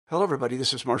Hello, everybody.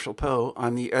 This is Marshall Poe.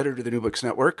 I'm the editor of the New Books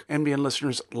Network. NBN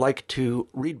listeners like to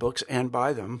read books and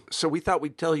buy them. So we thought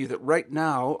we'd tell you that right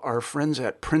now, our friends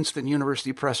at Princeton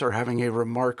University Press are having a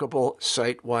remarkable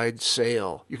site-wide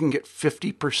sale. You can get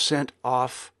 50%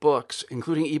 off books,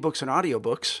 including ebooks and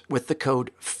audiobooks, with the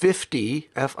code 50,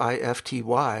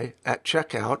 F-I-F-T-Y, at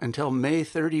checkout until May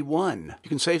 31. You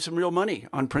can save some real money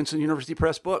on Princeton University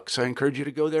Press books. I encourage you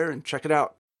to go there and check it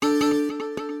out.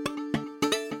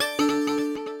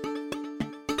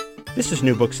 This is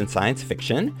New Books in Science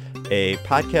Fiction, a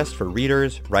podcast for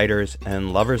readers, writers,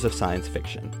 and lovers of science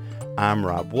fiction. I'm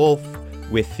Rob Wolf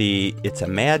with the It's a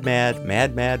Mad, Mad,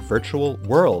 Mad, Mad Virtual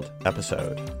World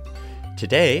episode.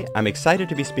 Today, I'm excited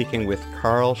to be speaking with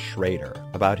Carl Schrader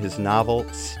about his novel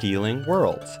Stealing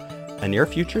Worlds, a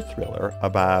near-future thriller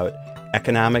about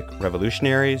economic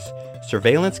revolutionaries,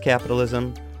 surveillance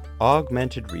capitalism,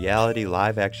 augmented reality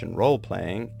live-action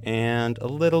role-playing, and a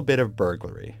little bit of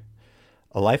burglary.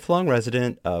 A lifelong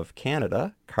resident of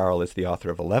Canada, Carl is the author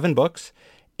of 11 books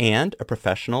and a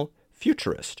professional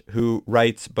futurist who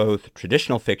writes both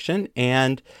traditional fiction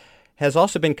and has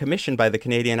also been commissioned by the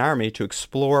Canadian Army to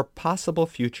explore possible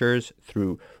futures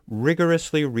through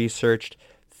rigorously researched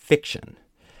fiction.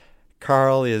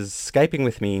 Carl is Skyping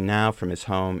with me now from his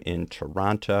home in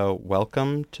Toronto.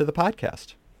 Welcome to the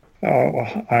podcast.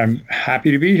 Oh, I'm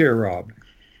happy to be here, Rob.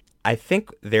 I think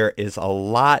there is a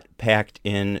lot packed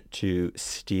into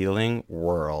Stealing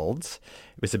Worlds.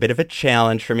 It was a bit of a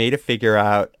challenge for me to figure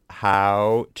out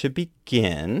how to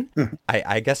begin.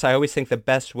 I guess I always think the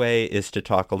best way is to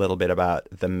talk a little bit about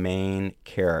the main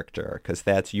character, because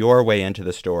that's your way into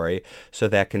the story, so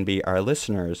that can be our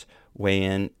listeners' way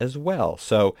in as well.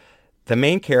 So the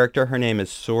main character, her name is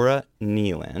Sura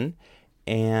Nealon,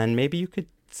 and maybe you could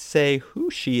say who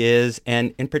she is,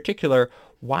 and in particular,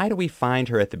 why do we find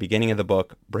her at the beginning of the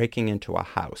book breaking into a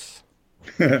house?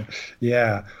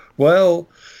 Yeah. Well,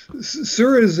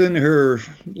 Sura's in her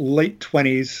late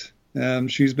 20s.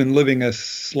 She's been living a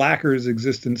slacker's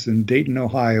existence in Dayton,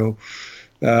 Ohio,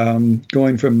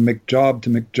 going from McJob to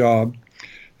McJob.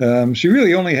 She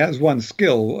really only has one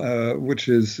skill, which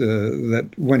is that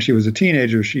when she was a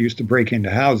teenager, she used to break into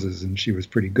houses, and she was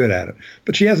pretty good at it.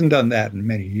 But she hasn't done that in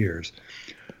many years.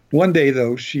 One day,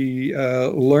 though, she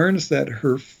learns that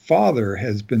her father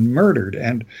has been murdered,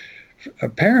 and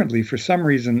apparently, for some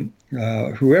reason,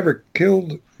 whoever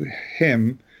killed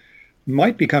him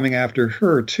might be coming after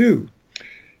her, too.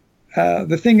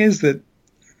 The thing is that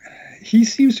he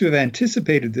seems to have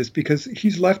anticipated this because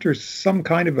he's left her some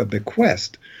kind of a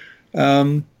bequest.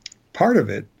 Part of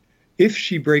it, if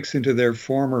she breaks into their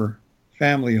former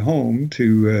family home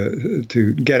to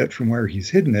get it from where he's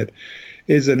hidden it,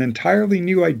 is an entirely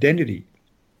new identity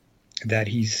that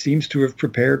he seems to have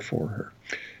prepared for her.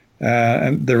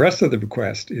 And the rest of the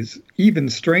bequest is even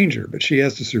stranger, but she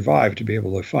has to survive to be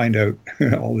able to find out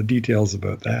all the details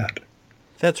about that.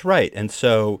 That's right. And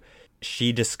so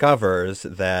she discovers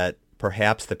that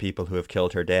perhaps the people who have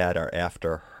killed her dad are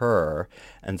after her.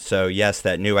 And so, yes,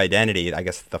 that new identity, I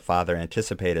guess the father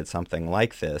anticipated something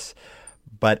like this.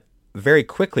 But very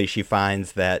quickly, she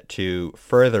finds that to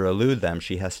further elude them,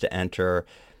 she has to enter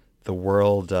the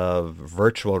world of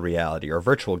virtual reality, or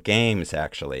virtual games,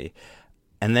 actually.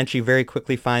 And then she very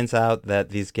quickly finds out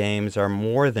that these games are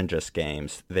more than just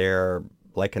games. They're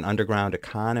like an underground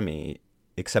economy,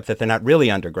 except that they're not really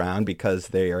underground because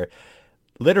they are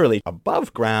literally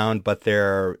above ground, but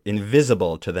they're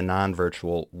invisible to the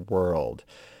non-virtual world.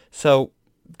 So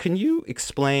can you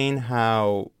explain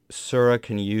how Sura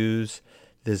can use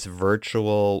this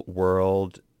virtual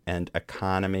world and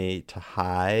economy to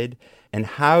hide? And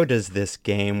how does this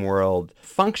game world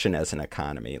function as an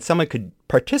economy? Someone could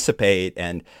participate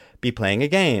and be playing a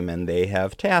game, and they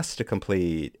have tasks to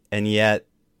complete, and yet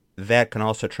that can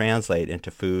also translate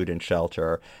into food and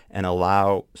shelter and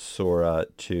allow Sura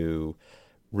to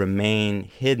remain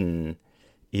hidden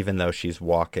even though she's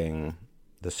walking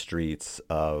the streets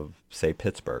of, say,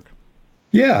 Pittsburgh.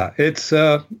 Yeah, it's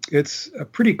a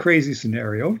pretty crazy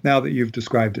scenario now that you've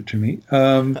described it to me.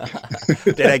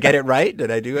 Did I get it right? Did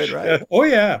I do it right? Oh,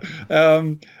 yeah.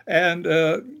 And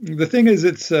the thing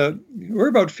is, we're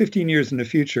about 15 years in the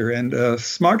future, and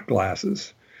smart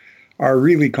glasses are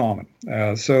really common.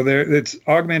 So it's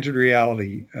augmented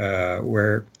reality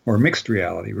or mixed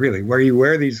reality, really, where you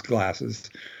wear these glasses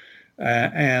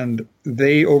and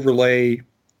they overlay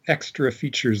extra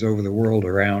features over the world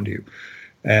around you.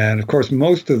 And of course,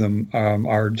 most of them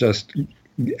are just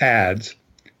ads.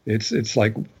 It's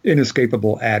like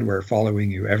inescapable adware following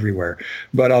you everywhere.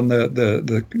 But on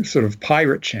the sort of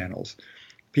pirate channels,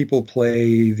 people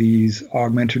play these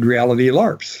augmented reality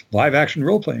LARPs, live action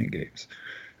role-playing games,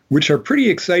 which are pretty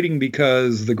exciting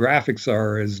because the graphics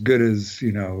are as good as,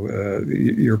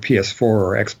 your PS4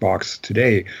 or Xbox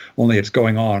today, only it's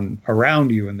going on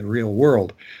around you in the real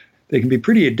world. They can be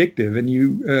pretty addictive, and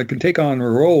you can take on a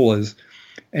role as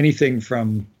anything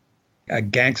from a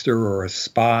gangster or a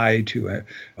spy to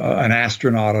an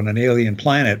astronaut on an alien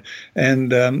planet,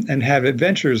 and have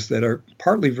adventures that are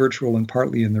partly virtual and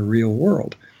partly in the real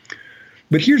world.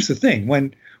 But here's the thing: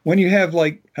 when you have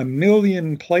like 1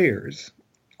 million players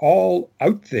all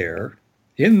out there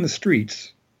in the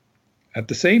streets at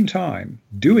the same time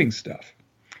doing stuff,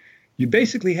 you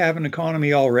basically have an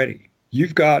economy already.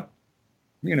 You've got,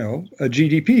 a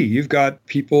GDP. You've got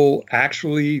people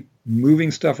actually moving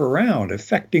stuff around,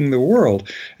 affecting the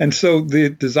world. And so the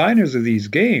designers of these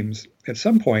games at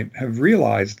some point have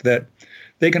realized that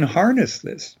they can harness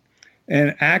this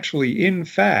and actually, in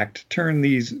fact, turn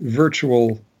these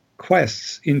virtual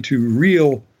quests into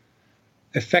real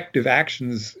effective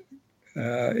actions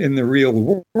in the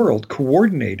real world,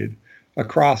 coordinated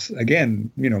across,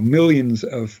 again, millions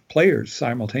of players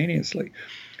simultaneously.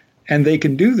 And they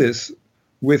can do this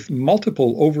with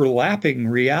multiple overlapping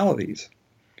realities.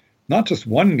 Not just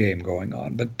one game going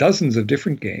on, but dozens of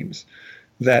different games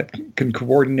that can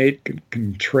coordinate,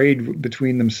 can trade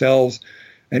between themselves.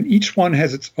 And each one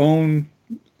has its own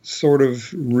sort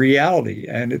of reality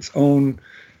and its own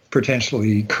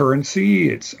potentially currency,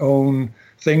 its own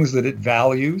things that it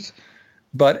values.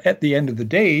 But at the end of the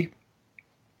day,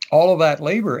 all of that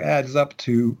labor adds up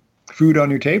to food on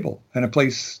your table and a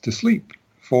place to sleep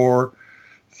for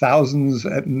thousands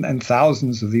and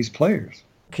thousands of these players.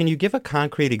 Can you give a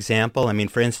concrete example? I mean,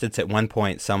 for instance, at one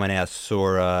point, someone asked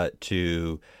Sura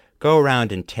to go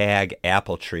around and tag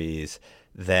apple trees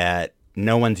that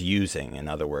no one's using. In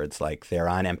other words, like they're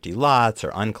on empty lots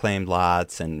or unclaimed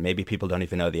lots, and maybe people don't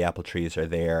even know the apple trees are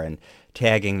there, and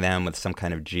tagging them with some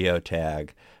kind of geotag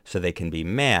so they can be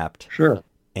mapped. Sure.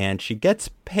 And she gets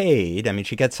paid. I mean,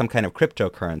 she gets some kind of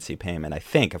cryptocurrency payment, I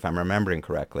think, if I'm remembering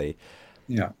correctly.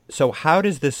 Yeah. So how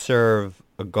does this serve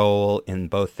a goal in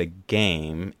both the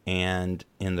game and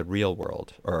in the real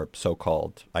world, or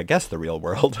so-called, I guess, the real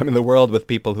world? I mean, the world with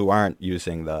people who aren't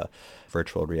using the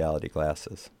virtual reality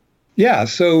glasses. Yeah.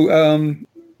 So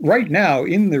right now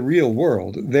in the real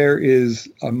world, there is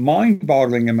a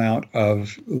mind-boggling amount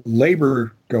of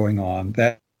labor going on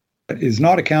that is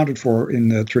not accounted for in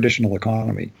the traditional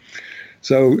economy.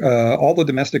 So all the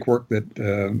domestic work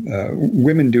that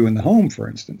women do in the home, for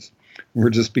instance, we're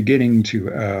just beginning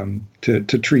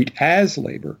to treat as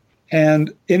labor.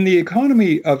 And in the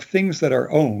economy of things that are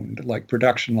owned, like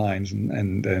production lines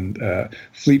and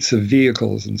fleets of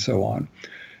vehicles and so on,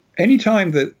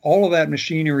 anytime that all of that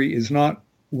machinery is not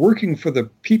working for the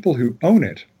people who own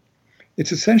it,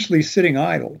 it's essentially sitting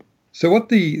idle. So what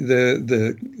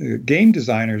the game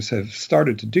designers have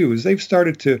started to do is they've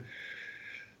started to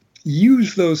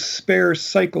use those spare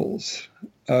cycles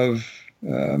of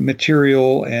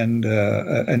material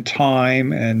and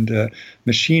time and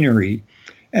machinery,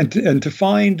 and to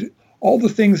find all the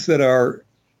things that are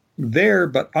there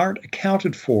but aren't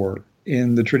accounted for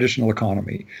in the traditional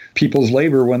economy. People's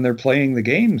labor when they're playing the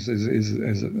games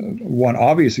is one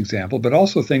obvious example, but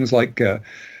also things like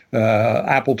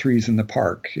apple trees in the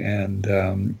park and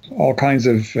all kinds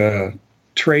of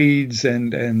trades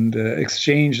and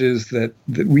exchanges that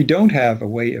we don't have a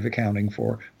way of accounting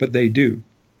for, but they do.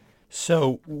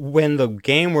 So when the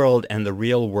game world and the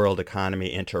real world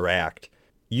economy interact,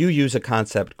 you use a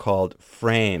concept called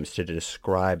frames to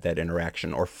describe that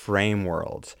interaction, or frame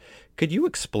worlds. Could you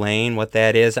explain what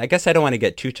that is? I guess I don't want to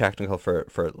get too technical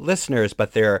for listeners,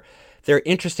 but they're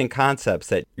interesting concepts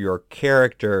that your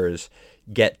characters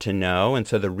get to know, and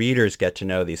so the readers get to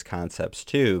know these concepts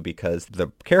too, because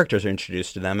the characters are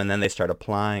introduced to them and then they start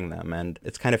applying them. And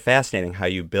it's kind of fascinating how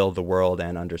you build the world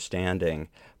and understanding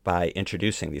by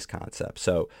introducing these concepts.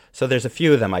 So there's a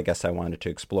few of them I guess I wanted to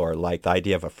explore, like the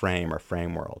idea of a frame or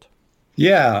frame world.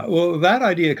 Yeah, well, that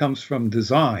idea comes from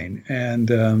design, and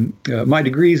my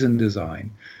degree's in design.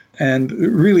 And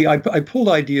really, I pulled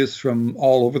ideas from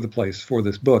all over the place for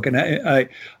this book, and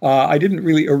I didn't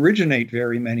really originate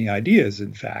very many ideas.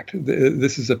 In fact,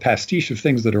 this is a pastiche of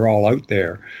things that are all out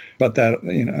there, but that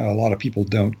a lot of people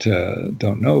don't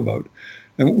know about.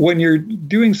 And when you're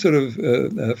doing sort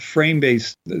of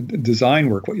frame-based design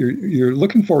work, what you're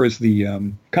looking for is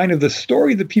the kind of the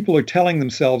story that people are telling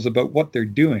themselves about what they're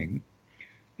doing.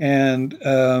 And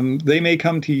they may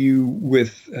come to you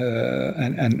with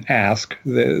an ask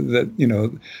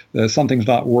that something's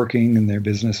not working in their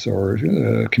business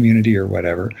or community or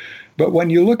whatever. But when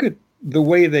you look at the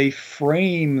way they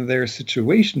frame their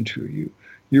situation to you,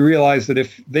 you realize that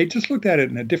if they just looked at it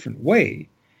in a different way,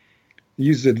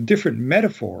 used a different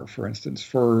metaphor, for instance,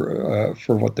 for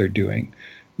what they're doing,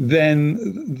 then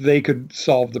they could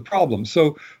solve the problem.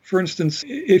 So, for instance,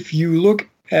 if you look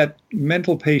at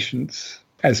mental patients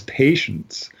as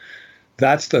patients,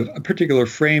 that's the particular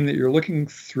frame that you're looking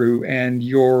through, and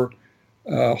your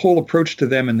whole approach to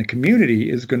them in the community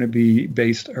is going to be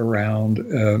based around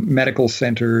medical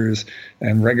centers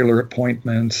and regular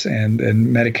appointments and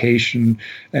medication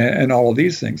and all of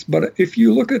these things. But if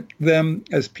you look at them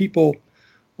as people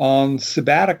on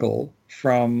sabbatical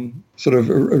from sort of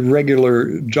a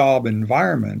regular job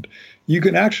environment, you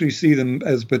can actually see them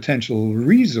as potential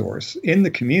resource in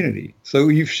the community. So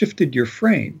you've shifted your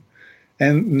frame.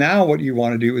 And now what you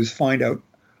want to do is find out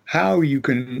how you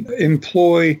can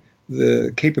employ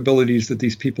the capabilities that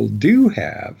these people do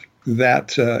have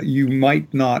that you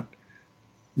might not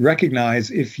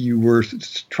recognize if you were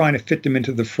trying to fit them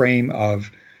into the frame of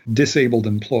disabled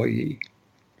employee,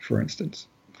 for instance.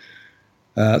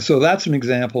 So that's an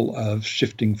example of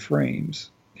shifting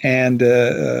frames. And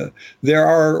there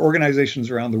are organizations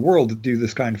around the world that do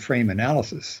this kind of frame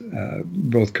analysis,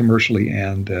 both commercially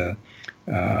and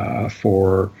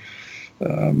for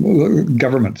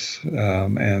governments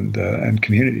and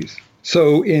communities.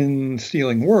 So in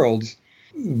Stealing Worlds,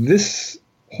 this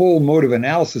whole mode of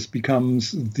analysis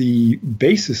becomes the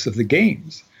basis of the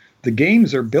games. The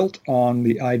games are built on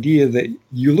the idea that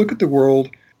you look at the world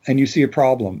and you see a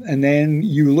problem, and then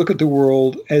you look at the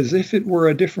world as if it were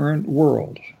a different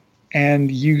world, and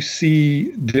you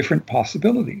see different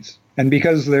possibilities. And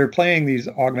because they're playing these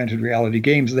augmented reality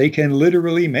games, they can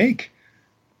literally make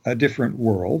a different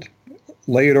world,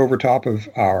 lay it over top of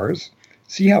ours,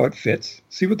 see how it fits,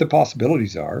 see what the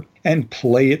possibilities are, and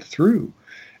play it through.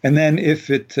 And then if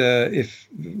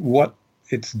what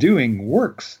it's doing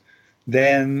works,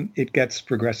 then it gets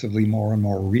progressively more and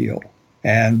more real.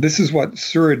 And this is what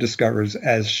Sura discovers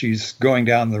as she's going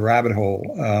down the rabbit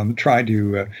hole, trying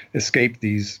to escape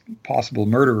these possible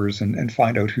murderers and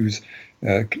find out who's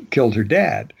killed her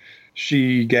dad.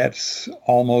 She gets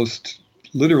almost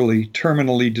literally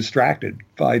terminally distracted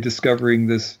by discovering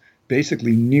this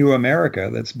basically new America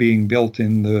that's being built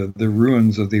in the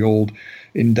ruins of the old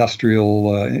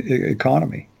industrial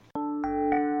economy.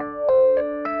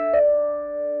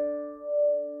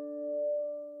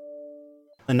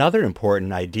 Another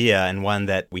important idea, and one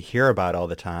that we hear about all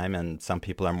the time, and some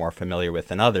people are more familiar with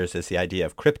than others, is the idea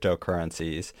of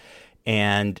cryptocurrencies.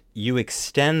 And you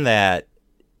extend that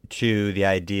to the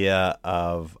idea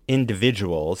of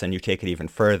individuals, and you take it even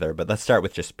further. But let's start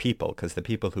with just people, because the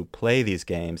people who play these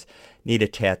games need a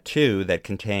tattoo that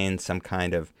contains some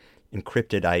kind of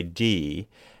encrypted ID,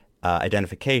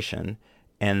 identification,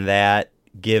 and that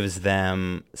gives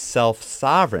them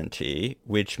self-sovereignty,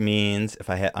 which means, if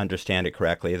I understand it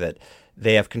correctly, that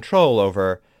they have control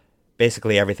over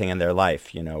basically everything in their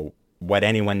life, you know, what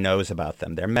anyone knows about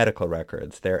them, their medical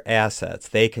records, their assets.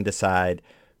 They can decide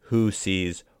who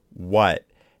sees what.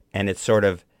 And it's sort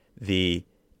of the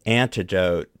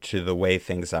antidote to the way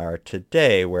things are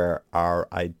today, where our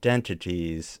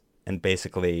identities and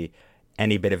basically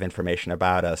any bit of information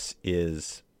about us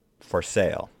is for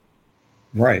sale.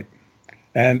 Right.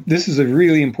 And this is a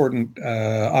really important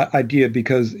idea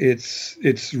because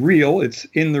it's real, it's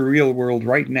in the real world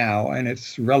right now, and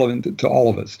it's relevant to all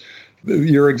of us.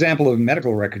 Your example of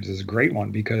medical records is a great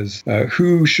one because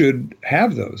who should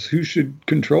have those? Who should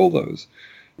control those?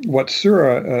 What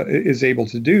Sura is able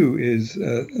to do is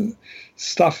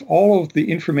stuff all of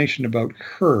the information about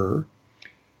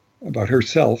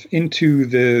herself, into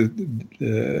the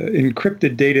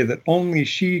encrypted data that only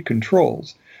she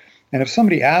controls. And if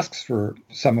somebody asks for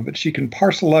some of it, she can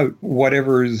parcel out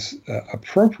whatever is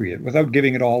appropriate without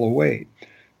giving it all away.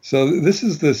 So this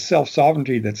is the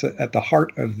self-sovereignty that's at the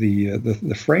heart of the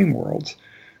frame worlds,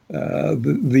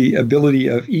 the ability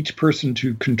of each person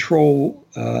to control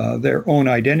their own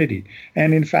identity,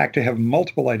 and in fact to have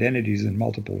multiple identities in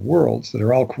multiple worlds that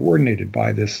are all coordinated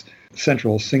by this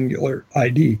central singular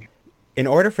ID. In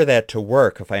order for that to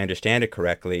work, if I understand it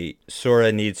correctly,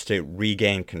 Sura needs to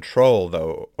regain control,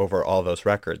 though, over all those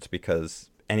records, because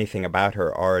anything about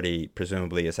her already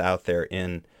presumably is out there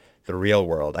in the real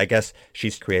world. I guess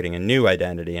she's creating a new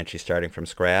identity and she's starting from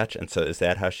scratch. And so is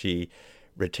that how she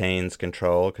retains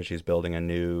control, because she's building a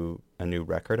new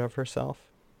record of herself?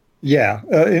 Yeah.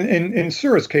 In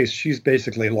Sura's case, she's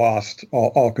basically lost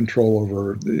all control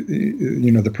over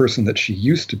the person that she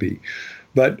used to be.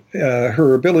 But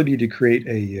her ability to create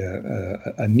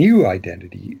a new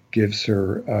identity gives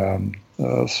her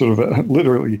sort of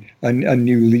literally a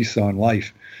new lease on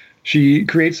life. She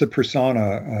creates a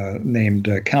persona named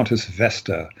Countess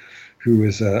Vesta, who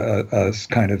is a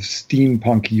kind of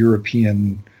steampunk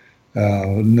European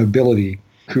nobility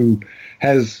who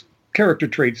has character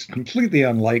traits completely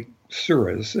unlike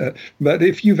Sura's. But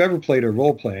if you've ever played a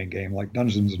role-playing game like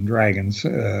Dungeons and Dragons,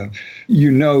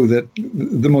 you know that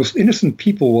the most innocent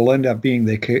people will end up being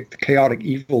the chaotic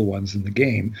evil ones in the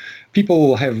game. People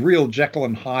will have real Jekyll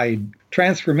and Hyde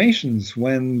transformations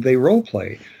when they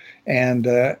role-play. And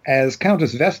as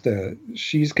Countess Vesta,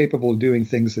 she's capable of doing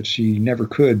things that she never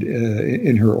could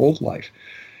in her old life.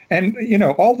 And, you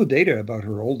know, all the data about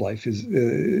her old life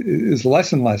is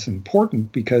less and less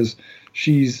important because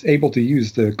she's able to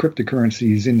use the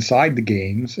cryptocurrencies inside the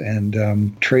games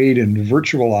and trade and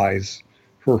virtualize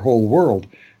her whole world.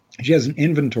 She has an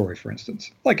inventory, for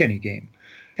instance, like any game.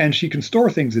 And she can store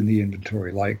things in the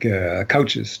inventory, like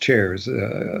couches, chairs,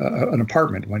 an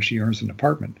apartment when she earns an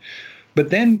apartment. But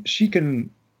then she can,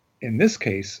 in this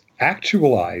case,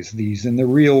 actualize these in the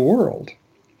real world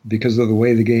because of the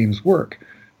way the games work.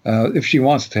 If she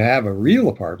wants to have a real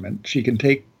apartment, she can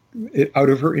take it out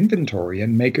of her inventory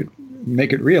and make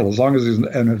it real, as long as there's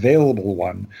an available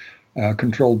one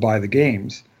controlled by the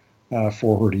games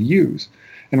for her to use.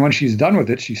 And when she's done with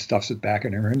it, she stuffs it back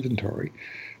in her inventory.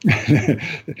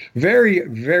 Very,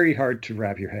 very hard to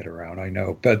wrap your head around, I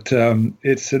know, but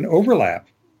it's an overlap,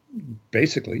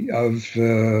 basically, of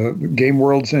game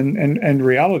worlds and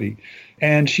reality.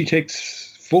 And she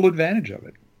takes full advantage of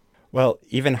it. Well,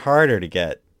 even harder to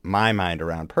get my mind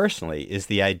around personally is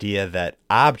the idea that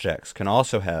objects can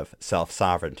also have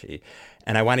self-sovereignty.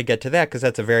 And I want to get to that because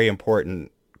that's a very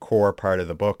important core part of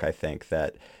the book, I think,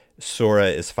 that Sura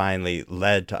is finally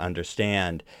led to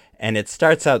understand. And it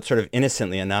starts out sort of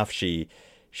innocently enough. She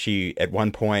at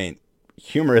one point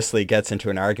humorously gets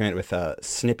into an argument with a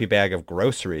snippy bag of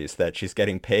groceries that she's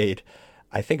getting paid,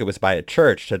 I think it was by a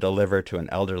church, to deliver to an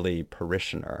elderly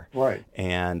parishioner. Right.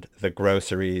 And the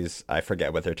groceries, I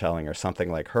forget what they're telling her, something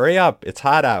like, hurry up, it's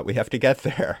hot out, we have to get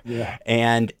there. Yeah.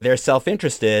 And they're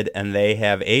self-interested and they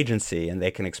have agency and they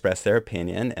can express their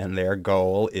opinion, and their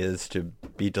goal is to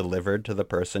be delivered to the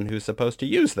person who's supposed to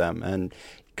use them and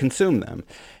consume them.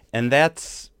 And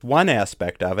that's one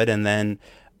aspect of it. And then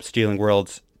Stealing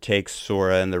Worlds takes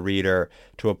Sura and the reader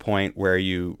to a point where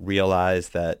you realize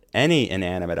that any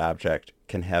inanimate object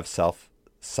can have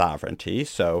self-sovereignty.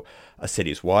 So a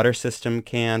city's water system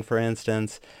can, for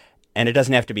instance. And it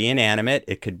doesn't have to be inanimate.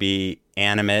 It could be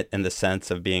animate in the sense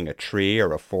of being a tree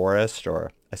or a forest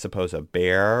or, I suppose, a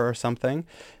bear or something.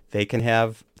 They can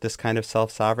have this kind of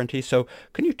self-sovereignty. So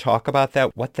can you talk about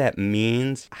that, what that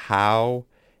means, how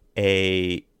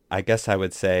I guess I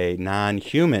would say,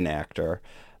 non-human actor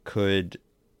could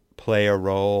play a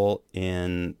role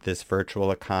in this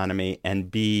virtual economy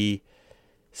and be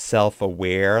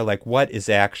self-aware? Like, what is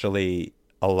actually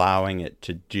allowing it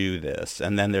to do this?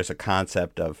 And then there's a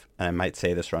concept of, and I might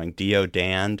say this wrong,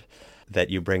 deodand that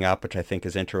you bring up, which I think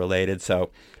is interrelated.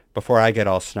 So before I get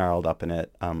all snarled up in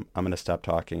it, I'm going to stop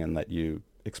talking and let you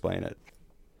explain it.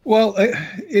 Well,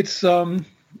 it's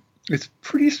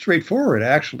pretty straightforward,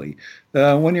 actually.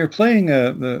 When you're playing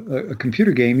a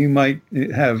computer game, you might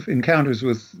have encounters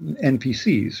with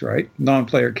NPCs, right?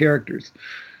 Non-player characters.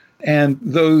 And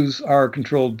those are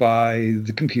controlled by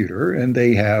the computer, and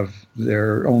they have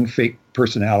their own fake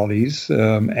personalities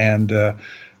and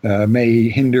may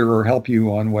hinder or help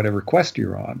you on whatever quest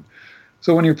you're on.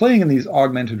 So when you're playing in these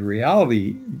augmented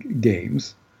reality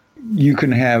games, you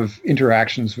can have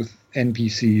interactions with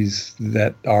NPCs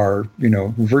that are,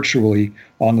 virtually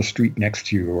on the street next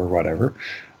to you or whatever.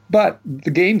 But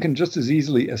the game can just as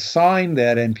easily assign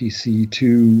that NPC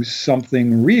to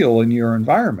something real in your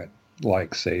environment,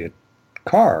 like, say, a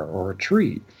car or a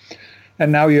tree.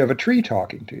 And now you have a tree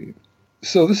talking to you.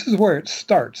 So this is where it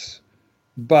starts.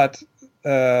 But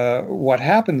what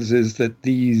happens is that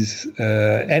these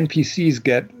NPCs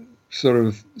get sort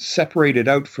of separated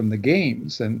out from the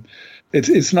games, and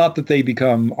it's not that they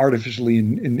become artificially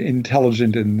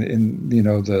intelligent in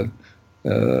the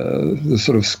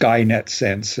sort of Skynet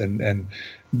sense and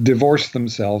divorce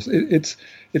themselves. It's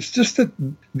just that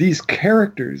these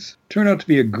characters turn out to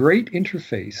be a great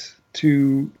interface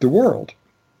to the world,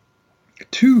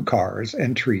 to cars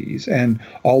and trees and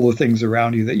all the things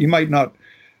around you that you might not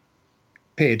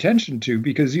pay attention to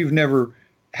because you've never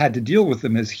had to deal with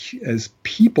them as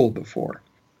people before.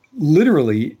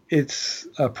 Literally, it's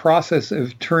a process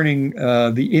of turning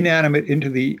the inanimate into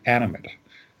the animate,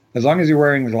 as long as you're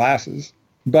wearing glasses.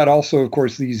 But also, of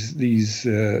course, these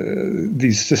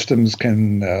systems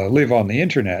can live on the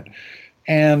internet.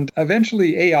 And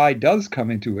eventually AI does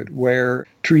come into it, where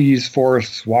trees,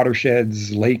 forests,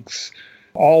 watersheds, lakes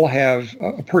all have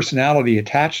a personality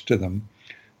attached to them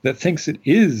that thinks it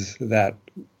is that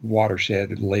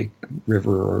watershed, lake,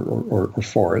 river, or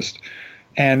forest.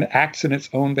 and acts in its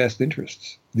own best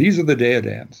interests. These are the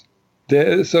Daodans.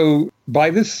 So by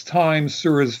this time,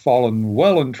 Sura's fallen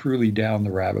well and truly down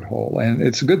the rabbit hole. And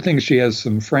it's a good thing she has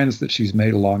some friends that she's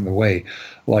made along the way,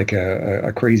 like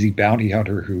a crazy bounty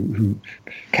hunter who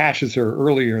catches her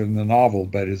earlier in the novel,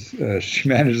 but she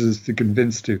manages to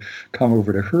convince to come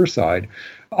over to her side.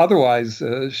 Otherwise,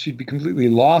 she'd be completely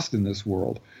lost in this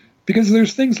world. Because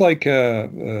there's things like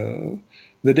the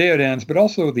Daodans, but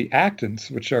also the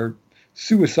Actants, which are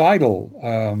suicidal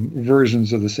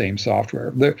versions of the same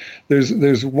software.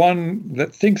 There's one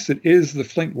that thinks it is the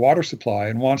Flint water supply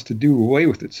and wants to do away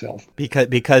with itself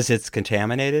because it's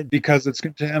contaminated. Because it's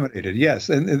contaminated, yes.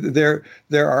 And there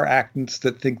are Actants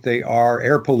that think they are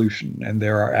air pollution, and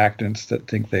there are Actants that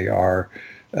think they are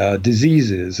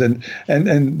diseases, and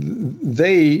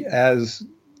they, as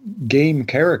game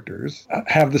characters,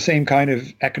 have the same kind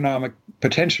of economic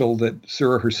potential that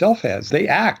Sura herself has. They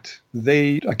act,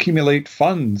 they accumulate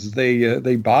funds,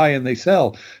 they buy and they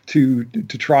sell to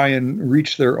try and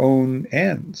reach their own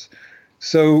ends.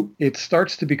 So it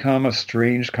starts to become a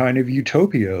strange kind of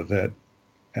utopia that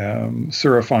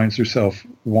Sura finds herself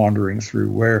wandering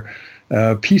through, where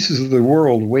pieces of the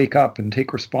world wake up and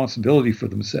take responsibility for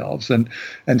themselves and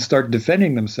start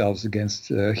defending themselves against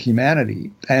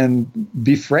humanity and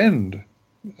befriend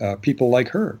people like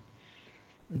her.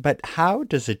 But how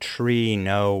does a tree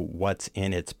know what's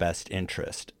in its best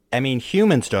interest? I mean,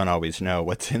 humans don't always know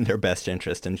what's in their best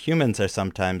interest, and humans are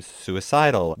sometimes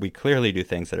suicidal. We clearly do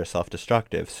things that are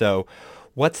self-destructive. So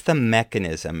what's the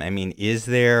mechanism? I mean, is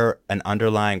there an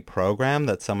underlying program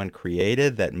that someone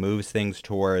created that moves things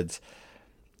towards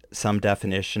some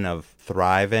definition of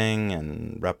thriving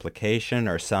and replication,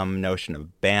 or some notion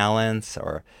of balance,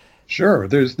 or... Sure.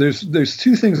 There's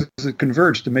two things that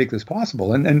converge to make this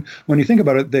possible. And when you think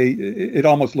about it, it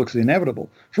almost looks inevitable.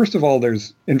 First of all,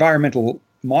 there's environmental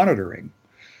monitoring,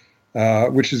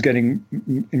 which is getting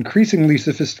increasingly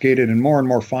sophisticated and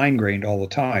more fine-grained all the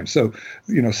time. So,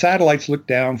 satellites look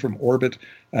down from orbit.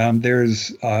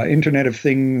 There's Internet of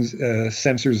Things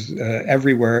sensors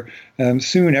everywhere.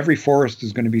 Soon, every forest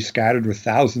is going to be scattered with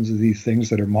thousands of these things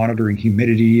that are monitoring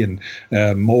humidity and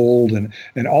mold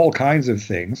and all kinds of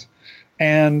things.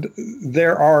 And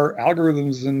there are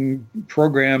algorithms and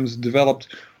programs developed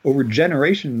over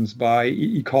generations by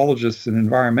ecologists and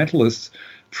environmentalists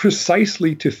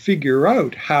precisely to figure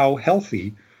out how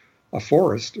healthy a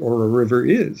forest or a river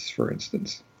is, for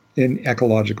instance, in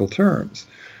ecological terms.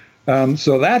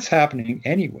 So that's happening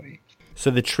anyway.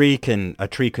 So a tree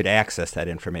could access that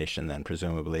information then,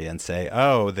 presumably, and say,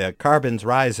 oh, the carbon's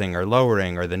rising or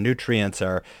lowering, or the nutrients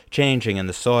are changing in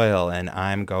the soil, and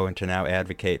I'm going to now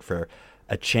advocate for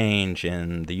a change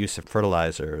in the use of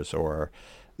fertilizers, or...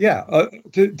 Yeah,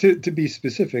 to be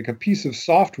specific, a piece of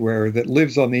software that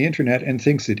lives on the internet and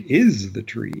thinks it is the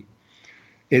tree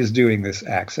is doing this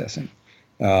accessing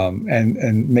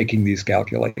and making these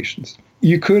calculations.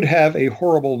 You could have a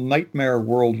horrible nightmare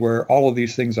world where all of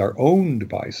these things are owned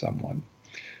by someone,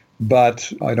 but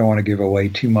I don't want to give away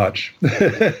too much.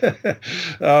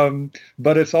 But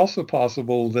it's also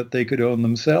possible that they could own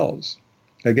themselves.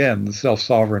 Again, the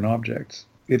self-sovereign objects.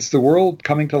 It's the world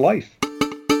coming to life.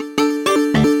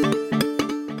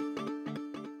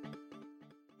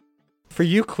 For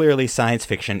you, clearly, science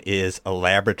fiction is a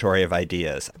laboratory of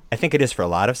ideas. I think it is for a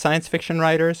lot of science fiction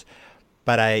writers,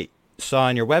 but I saw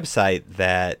on your website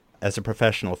that as a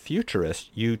professional futurist,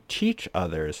 you teach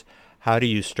others how to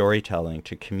use storytelling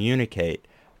to communicate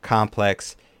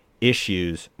complex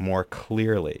issues more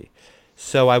clearly.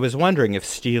 So I was wondering if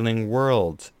Stealing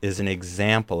Worlds is an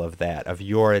example of that, of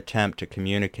your attempt to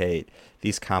communicate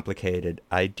these complicated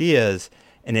ideas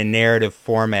in a narrative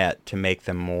format to make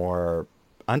them more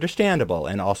understandable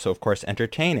and also, of course,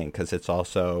 entertaining, because it's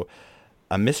also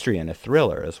a mystery and a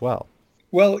thriller as well.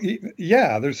 Well,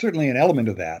 yeah, there's certainly an element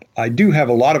of that. I do have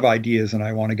a lot of ideas and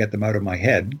I want to get them out of my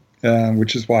head,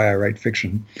 which is why I write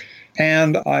fiction.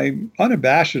 And I'm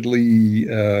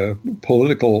unabashedly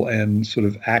political and sort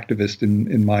of activist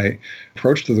in my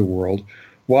approach to the world,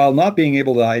 while not being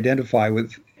able to identify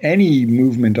with any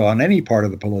movement on any part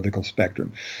of the political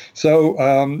spectrum. So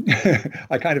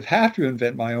I kind of have to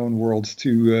invent my own worlds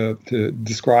to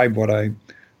describe what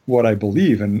I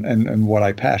believe and what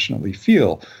I passionately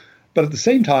feel. But at the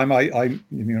same time, I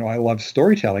love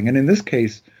storytelling, and in this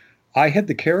case, I had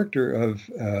the character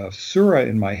of Sura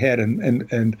in my head,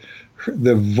 and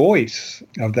the voice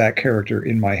of that character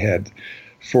in my head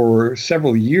for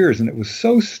several years, and it was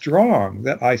so strong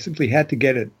that I simply had to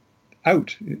get it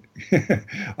out.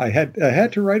 I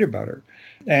had to write about her,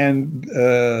 and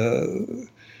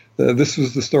this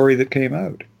was the story that came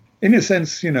out. in a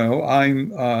sense,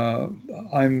 I'm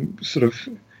sort of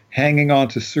hanging on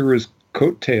to Sura's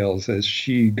coattails as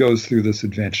she goes through this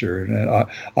adventure, and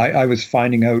I was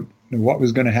finding out what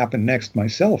was going to happen next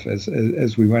myself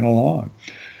as we went along.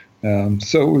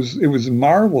 So it was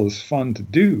marvelous fun to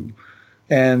do,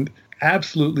 and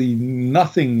absolutely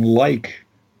nothing like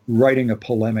writing a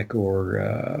polemic or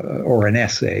an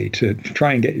essay to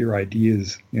try and get your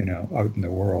ideas out in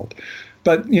the world.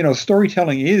 But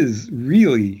storytelling is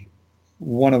really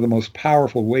one of the most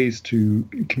powerful ways to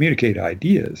communicate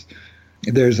ideas.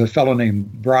 There's a fellow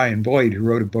named Brian Boyd who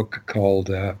wrote a book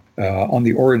called On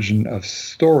the Origin of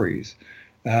Stories.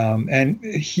 And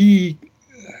he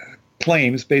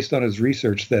claims, based on his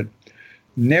research, that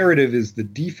narrative is the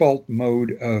default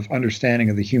mode of understanding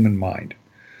of the human mind.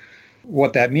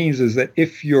 What that means is that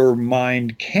if your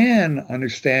mind can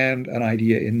understand an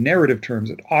idea in narrative terms,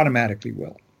 it automatically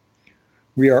will.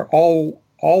 We are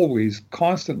always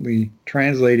constantly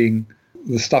translating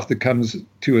the stuff that comes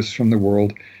to us from the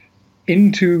world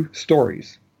into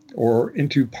stories or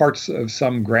into parts of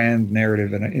some grand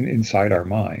narrative inside our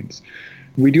minds.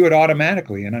 We do it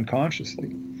automatically and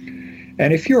unconsciously.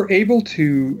 And if you're able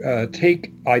to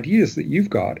take ideas that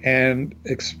you've got and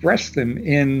express them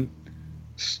in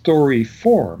story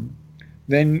form,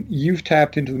 then you've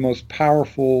tapped into the most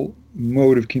powerful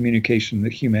mode of communication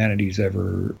that humanity's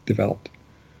ever developed.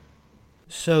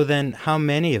 So then, how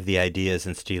many of the ideas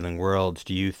in Stealing Worlds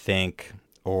do you think,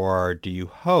 or do you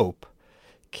hope,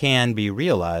 can be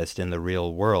realized in the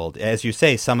real world? As you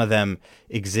say, some of them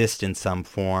exist in some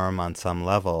form on some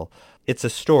level. It's a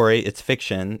story, it's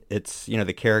fiction, it's,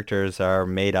 the characters are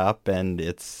made up and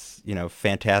it's,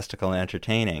 fantastical and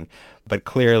entertaining. But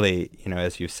clearly,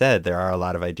 as you said, there are a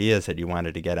lot of ideas that you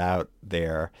wanted to get out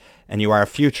there. And you are a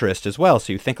futurist as well,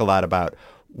 so you think a lot about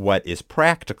what is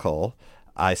practical,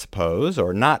 I suppose,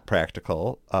 or not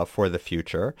practical for the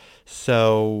future.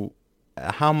 So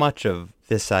how much of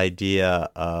this idea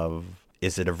of,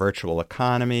 is it a virtual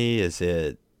economy? Is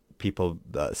it people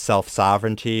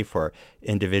self-sovereignty for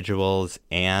individuals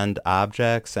and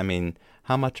objects? I mean,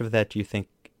 how much of that do you think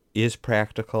is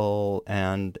practical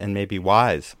and maybe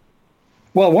wise?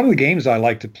 Well, one of the games I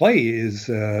like to play is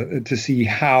to see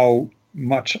how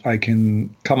much I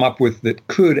can come up with that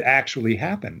could actually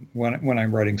happen when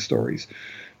I'm writing stories.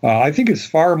 I think it's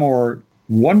far more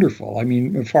wonderful. I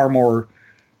mean, far more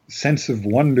sense of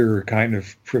wonder kind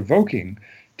of provoking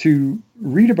to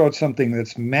read about something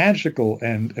that's magical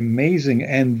and amazing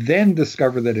and then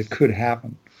discover that it could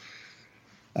happen,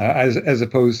 as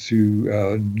opposed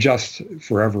to just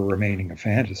forever remaining a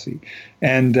fantasy.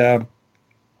 And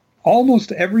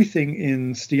almost everything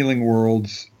in Stealing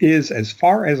Worlds is, as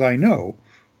far as I know,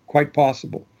 quite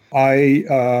possible. I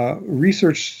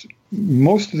researched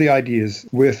most of the ideas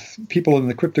with people in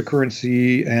the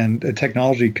cryptocurrency and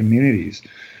technology communities,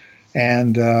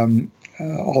 and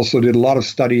also did a lot of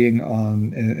studying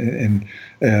in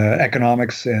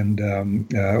economics and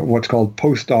what's called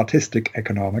post-autistic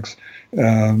economics,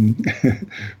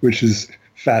 which is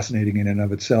fascinating in and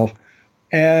of itself.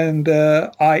 And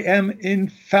I am, in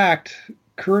fact,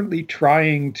 currently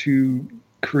trying to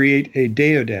create a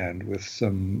Deodand with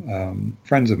some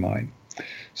friends of mine.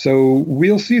 So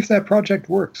we'll see if that project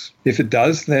works. If it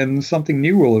does, then something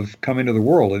new will have come into the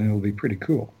world, and it'll be pretty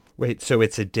cool. Wait, so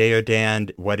it's a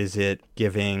Deodand. What is it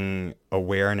giving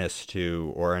awareness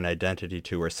to, or an identity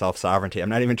to, or self-sovereignty? I'm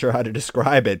not even sure how to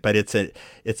describe it, but it's an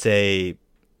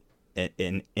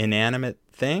inanimate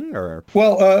thing, or?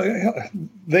 Well,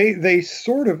 they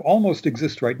sort of almost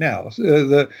exist right now.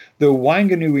 The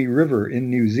Wanganui River in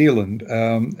New Zealand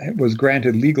was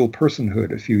granted legal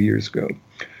personhood a few years ago.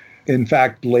 In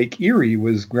fact, Lake Erie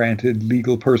was granted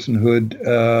legal personhood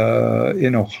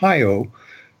in Ohio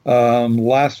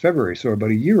last February, so about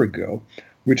a year ago,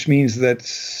 which means that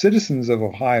citizens of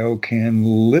Ohio can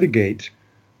litigate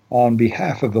on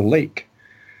behalf of the lake.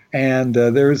 And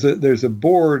there's a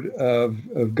board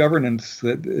of governance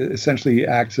that essentially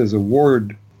acts as a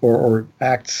ward or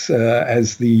acts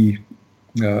as the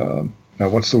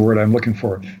what's the word I'm looking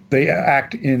for? They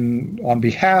act on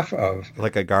behalf of,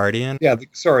 like a guardian. Yeah,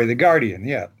 the guardian.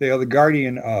 Yeah, they are the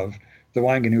guardian of the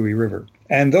Wanganui River.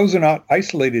 And those are not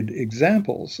isolated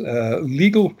examples.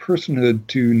 Legal personhood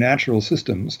to natural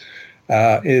systems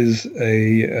is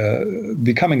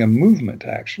becoming a movement,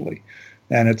 actually.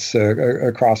 And it's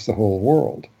across the whole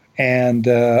world. And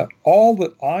all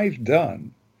that I've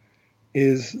done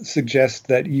is suggest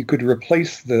that you could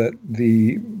replace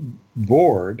the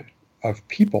board of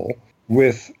people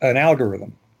with an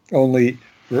algorithm. Only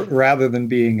rather than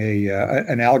being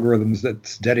an algorithm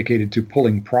that's dedicated to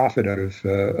pulling profit out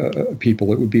of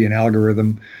people, it would be an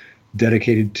algorithm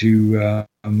dedicated to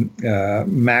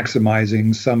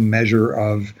maximizing some measure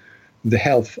of the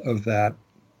health of that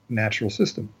natural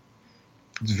system.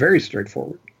 It's very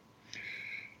straightforward.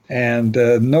 And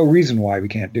no reason why we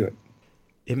can't do it.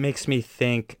 It makes me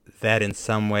think that in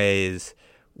some ways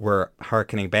we're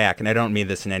hearkening back, and I don't mean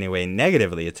this in any way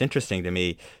negatively. It's interesting to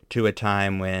me, to a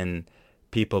time when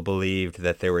people believed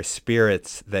that there were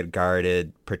spirits that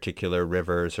guarded particular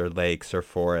rivers or lakes or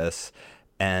forests.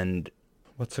 And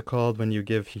what's it called when you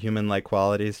give human-like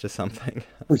qualities to something?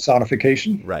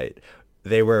 Personification. Right.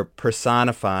 They were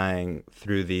personifying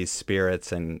through these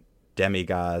spirits and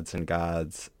demigods and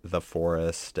gods the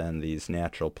forest and these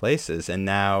natural places. And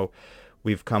now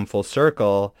we've come full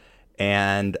circle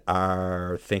and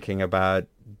are thinking about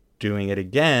doing it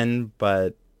again,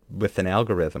 but with an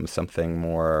algorithm, something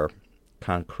more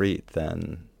concrete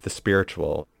than the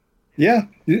spiritual. Yeah,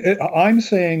 I'm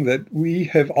saying that we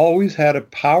have always had a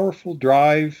powerful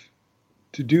drive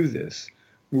to do this.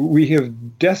 We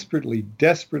have desperately,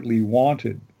 desperately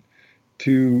wanted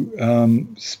to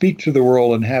speak to the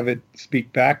world and have it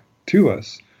speak back to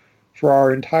us for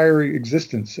our entire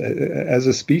existence as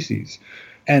a species.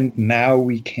 And now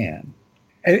we can.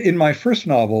 In my first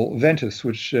novel, Ventus,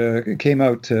 which came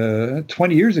out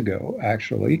 20 years ago,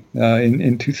 actually,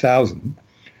 in 2000,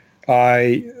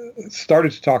 I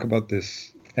started to talk about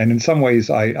this. And in some ways,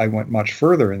 I went much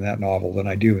further in that novel than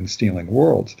I do in Stealing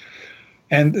Worlds.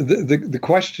 And the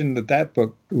question that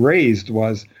book raised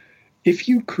was, if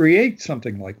you create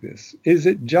something like this, is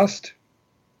it just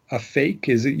a fake?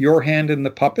 Is it your hand in the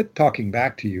puppet talking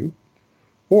back to you?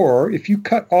 Or if you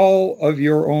cut all of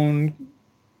your own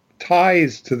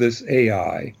ties to this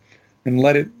AI and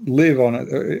let it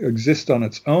exist on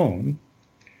its own,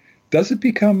 does it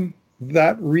become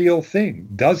that real thing?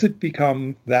 Does it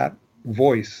become that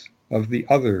voice of the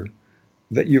other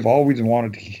that you've always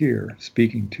wanted to hear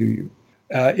speaking to you?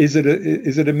 Is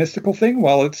it a mystical thing?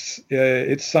 Well,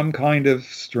 it's some kind of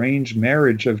strange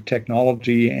marriage of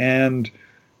technology and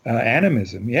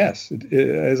animism. Yes,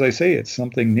 as I say, it's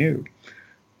something new.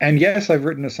 And yes, I've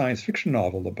written a science fiction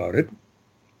novel about it.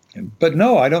 But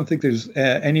no, I don't think there's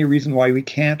any reason why we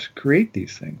can't create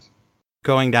these things.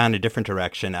 Going down a different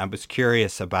direction, I was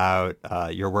curious about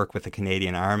your work with the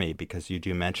Canadian Army, because you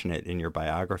do mention it in your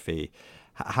biography.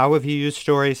 How have you used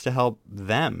stories to help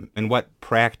them? In what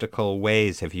practical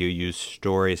ways have you used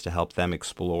stories to help them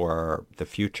explore the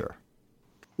future?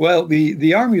 Well,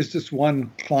 the Army is just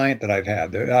one client that I've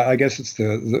had. I guess it's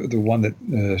the one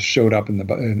that showed up in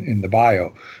the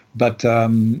bio. But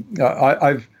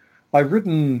I've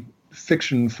written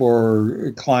fiction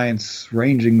for clients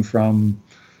ranging from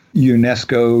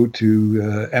UNESCO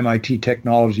to MIT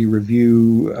Technology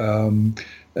Review,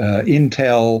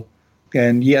 Intel,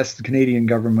 and yes, the Canadian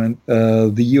government,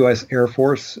 the U.S. Air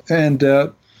Force. And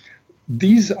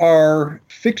these are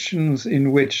fictions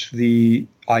in which the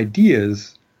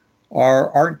ideas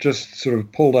aren't just sort of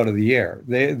pulled out of the air.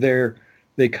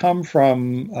 They come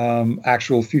from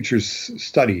actual futures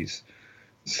studies,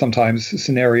 sometimes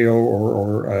scenario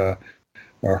or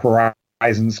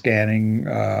horizon scanning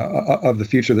of the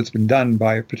future that's been done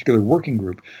by a particular working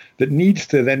group that needs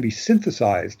to then be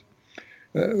synthesized.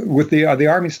 With the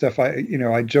Army stuff,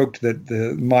 I joked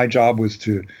that my job was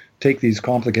to take these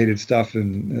complicated stuff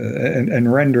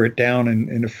and render it down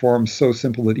in a form so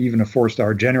simple that even a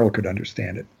 4-star general could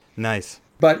understand it. Nice.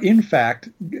 But in fact,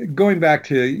 going back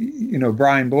to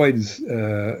Brian Boyd's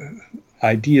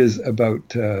ideas about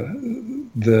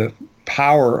the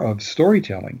power of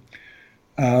storytelling,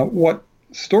 what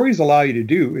stories allow you to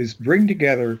do is bring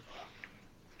together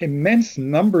immense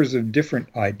numbers of different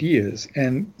ideas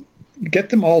and get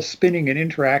them all spinning and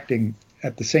interacting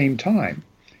at the same time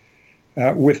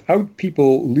without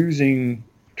people losing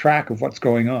track of what's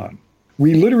going on.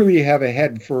 We literally have a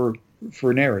head for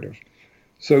narrative.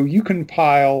 So you can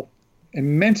pile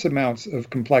immense amounts of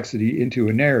complexity into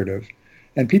a narrative,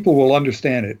 and people will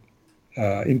understand it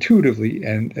intuitively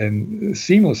and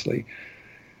seamlessly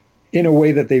in a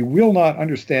way that they will not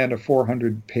understand a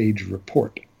 400-page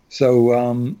report. So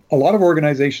a lot of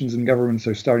organizations and governments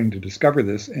are starting to discover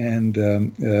this, and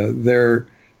they're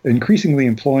increasingly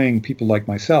employing people like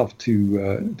myself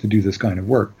to do this kind of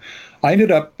work. I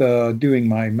ended up doing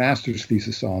my master's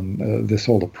thesis on this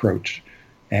whole approach,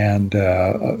 and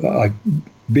I've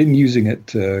been using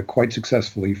it quite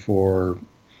successfully for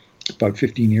about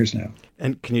 15 years now.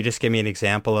 And can you just give me an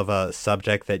example of a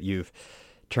subject that you've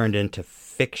turned into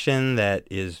fiction that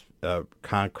is a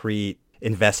concrete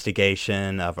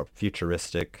investigation of a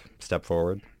futuristic step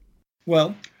forward?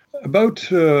 Well, about,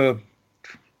 I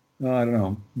don't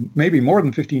know, maybe more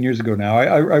than 15 years ago now,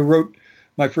 I wrote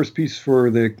my first piece for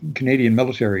the Canadian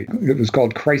military. It was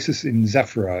called Crisis in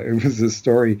Zephyra. It was a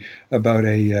story about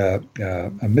a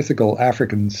mythical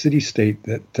African city-state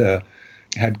that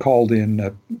had called in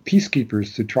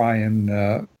peacekeepers to try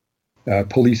and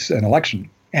police an election.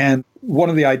 And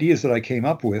one of the ideas that I came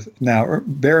up with, now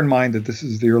bear in mind that this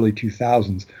is the early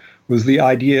 2000s, was the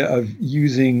idea of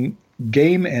using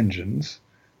game engines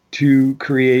to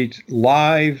create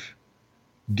live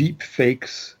deep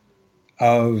fakes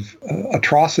of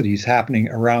atrocities happening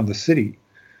around the city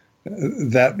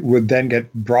that would then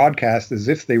get broadcast as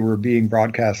if they were being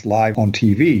broadcast live on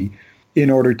TV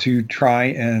in order to try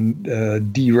and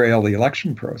derail the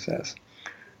election process.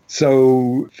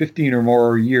 So 15 or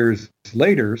more years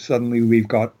later, suddenly we've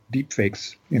got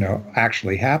deepfakes,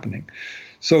 actually happening.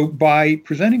 So by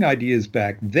presenting ideas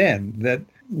back then that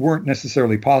weren't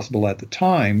necessarily possible at the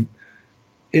time,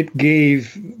 it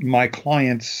gave my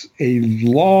clients a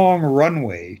long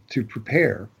runway to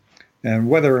prepare. And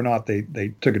whether or not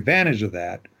they took advantage of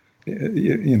that,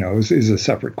 is a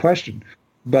separate question.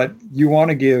 But you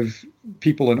want to give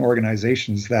people and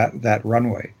organizations that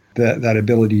runway, that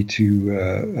ability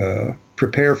to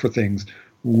prepare for things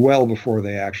well before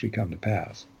they actually come to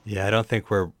pass. Yeah, I don't think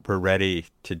we're ready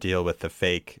to deal with the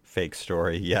fake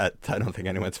story yet. I don't think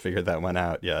anyone's figured that one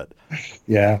out yet.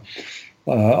 Yeah.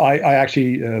 I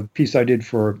actually, a piece I did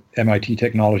for MIT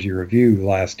Technology Review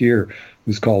last year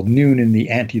was called Noon in the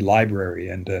Anti-Library.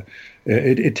 And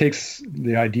it takes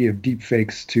the idea of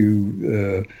deepfakes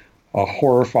to a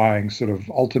horrifying sort of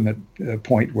ultimate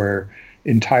point where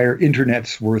entire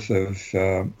internet's worth of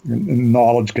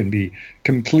knowledge can be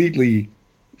completely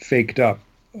faked up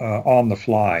on the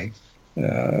fly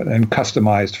and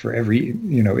customized for every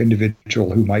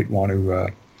individual who might want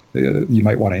to you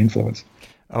might want to influence.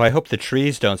 Oh, I hope the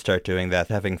trees don't start doing that,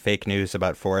 having fake news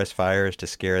about forest fires to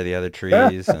scare the other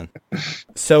trees. And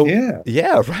so,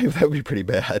 yeah, right, that would be pretty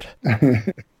bad.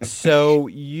 So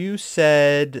you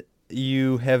said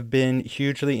you have been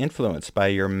hugely influenced by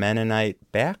your Mennonite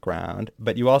background,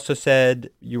 but you also said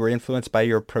you were influenced by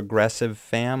your progressive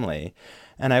family.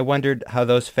 And I wondered how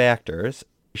those factors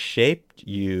shaped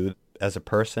you as a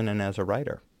person and as a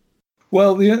writer.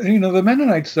 Well, the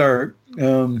Mennonites are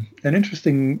an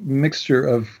interesting mixture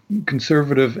of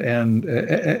conservative and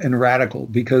radical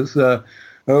because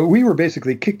we were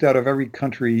basically kicked out of every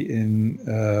country in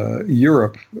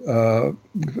Europe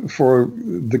for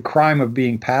the crime of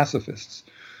being pacifists.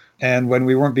 And when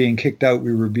we weren't being kicked out,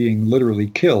 we were being literally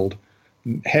killed,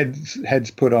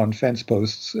 heads put on fence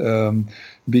posts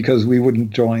because we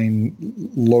wouldn't join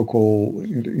local,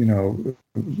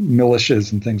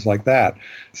 militias and things like that.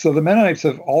 So the Mennonites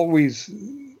have always,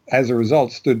 as a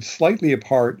result, stood slightly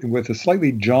apart with a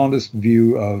slightly jaundiced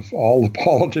view of all the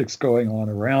politics going on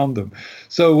around them.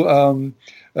 So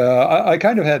I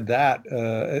kind of had that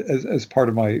as part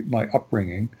of my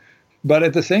upbringing. But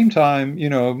at the same time,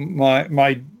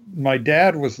 my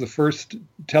dad was the first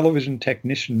television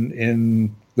technician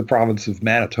in the province of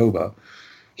Manitoba.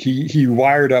 He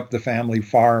wired up the family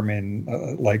farm in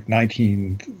like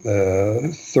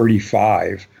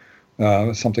 1935,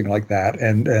 something like that,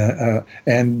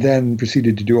 and then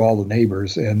proceeded to do all the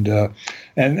neighbors, and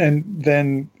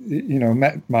then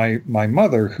met my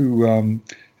mother, who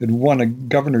had won a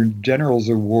Governor General's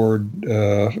Award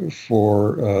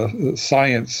for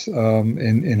science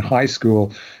in high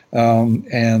school,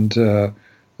 and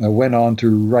went on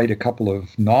to write a couple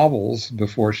of novels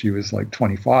before she was like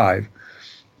 25.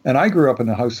 And I grew up in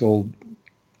a household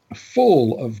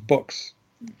full of books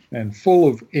and full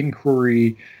of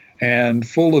inquiry and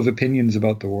full of opinions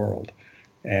about the world.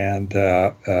 And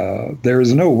there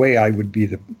is no way I would be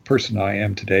the person I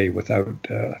am today without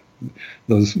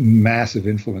those massive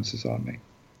influences on me.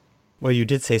 Well, you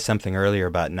did say something earlier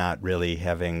about not really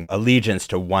having allegiance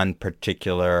to one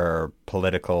particular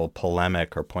political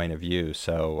polemic or point of view.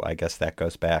 So I guess that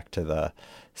goes back to the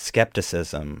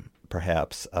skepticism,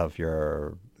 perhaps, of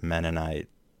your Mennonite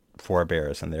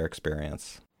forebears and their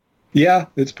experience. Yeah,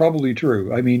 it's probably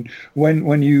true. I mean,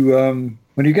 when you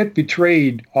get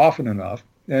betrayed often enough,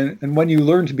 and when you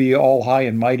learn to be all high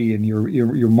and mighty in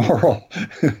your moral,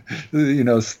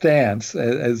 stance,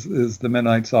 as the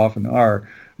Mennonites often are,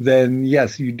 then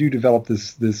yes, you do develop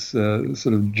this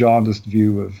sort of jaundiced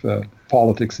view of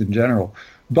politics in general.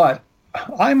 But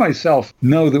I myself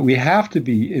know that we have to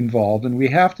be involved and we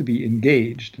have to be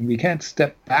engaged, and we can't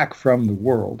step back from the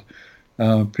world,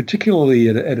 particularly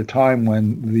at a time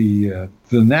when the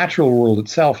natural world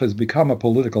itself has become a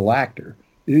political actor.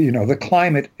 The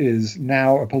climate is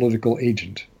now a political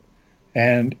agent,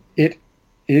 and it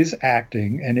is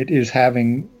acting and it is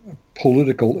having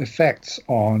political effects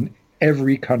on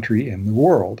every country in the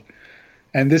world.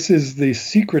 And this is the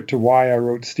secret to why I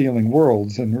wrote Stealing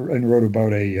Worlds and wrote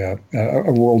about a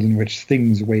world in which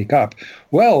things wake up.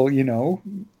 Well,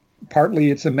 partly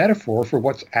it's a metaphor for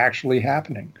what's actually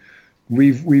happening.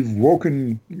 We've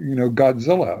woken,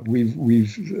 Godzilla.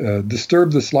 We've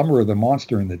disturbed the slumber of the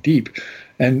monster in the deep,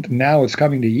 and now it's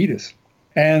coming to eat us.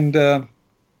 And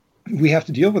we have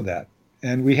to deal with that,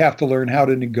 and we have to learn how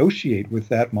to negotiate with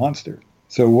that monster.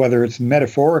 So whether it's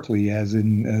metaphorically, as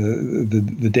in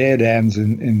the Daedans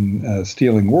in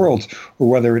Stealing Worlds, or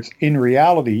whether it's in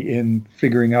reality in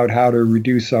figuring out how to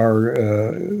reduce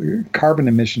our carbon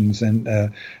emissions and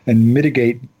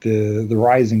mitigate the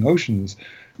rising oceans,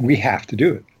 we have to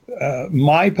do it.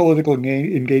 My political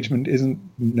engagement isn't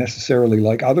necessarily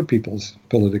like other people's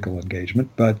political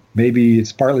engagement, but maybe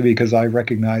it's partly because I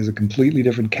recognize a completely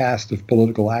different cast of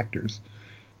political actors.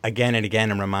 Again and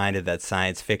again, I'm reminded that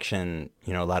science fiction,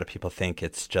 a lot of people think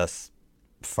it's just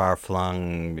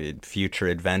far-flung future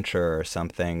adventure or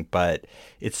something, but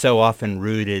it's so often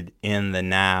rooted in the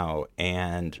now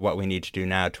and what we need to do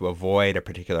now to avoid a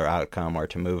particular outcome or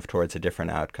to move towards a different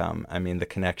outcome. I mean, the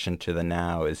connection to the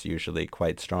now is usually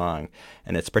quite strong,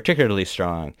 and it's particularly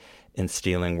strong in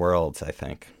Stealing Worlds, I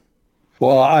think.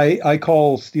 Well, I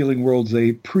call Stealing Worlds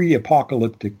a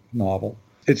pre-apocalyptic novel.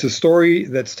 It's a story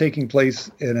that's taking place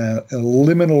in a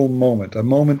liminal moment, a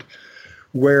moment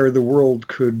where the world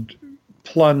could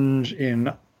plunge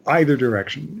in either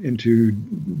direction, into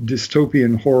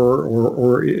dystopian horror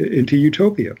or into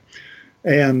utopia.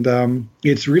 And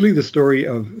it's really the story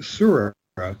of Sura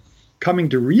coming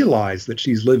to realize that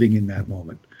she's living in that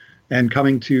moment and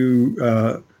coming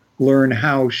to learn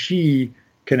how she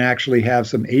can actually have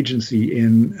some agency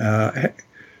in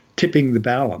tipping the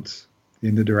balance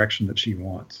in the direction that she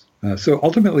wants. So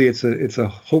ultimately, it's a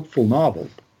hopeful novel,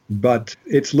 but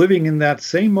it's living in that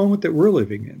same moment that we're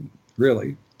living in,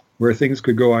 really, where things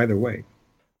could go either way.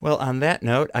 Well, on that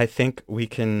note, I think we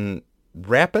can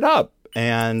wrap it up.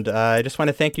 And I just want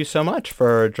to thank you so much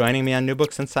for joining me on New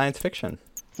Books in Science Fiction.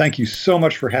 Thank you so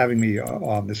much for having me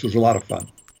on. This was a lot of fun.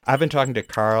 I've been talking to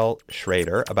Carl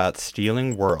Schrader about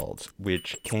Stealing Worlds,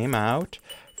 which came out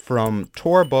from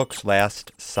Tor Books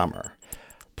last summer.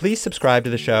 Please subscribe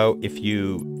to the show if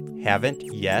you haven't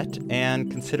yet, and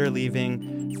consider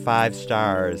leaving 5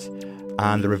 stars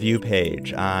on the review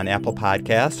page on Apple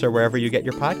Podcasts or wherever you get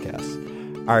your podcasts.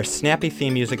 Our snappy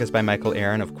theme music is by Michael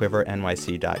Aaron of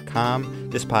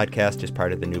QuiverNYC.com. This podcast is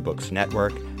part of the New Books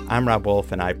Network. I'm Rob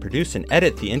Wolf, and I produce and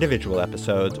edit the individual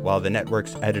episodes, while the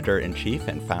network's editor-in-chief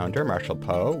and founder, Marshall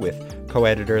Poe, with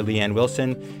co-editor Leanne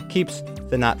Wilson, keeps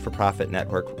the not-for-profit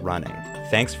network running.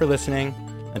 Thanks for listening.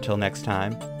 Until next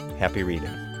time, happy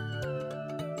reading.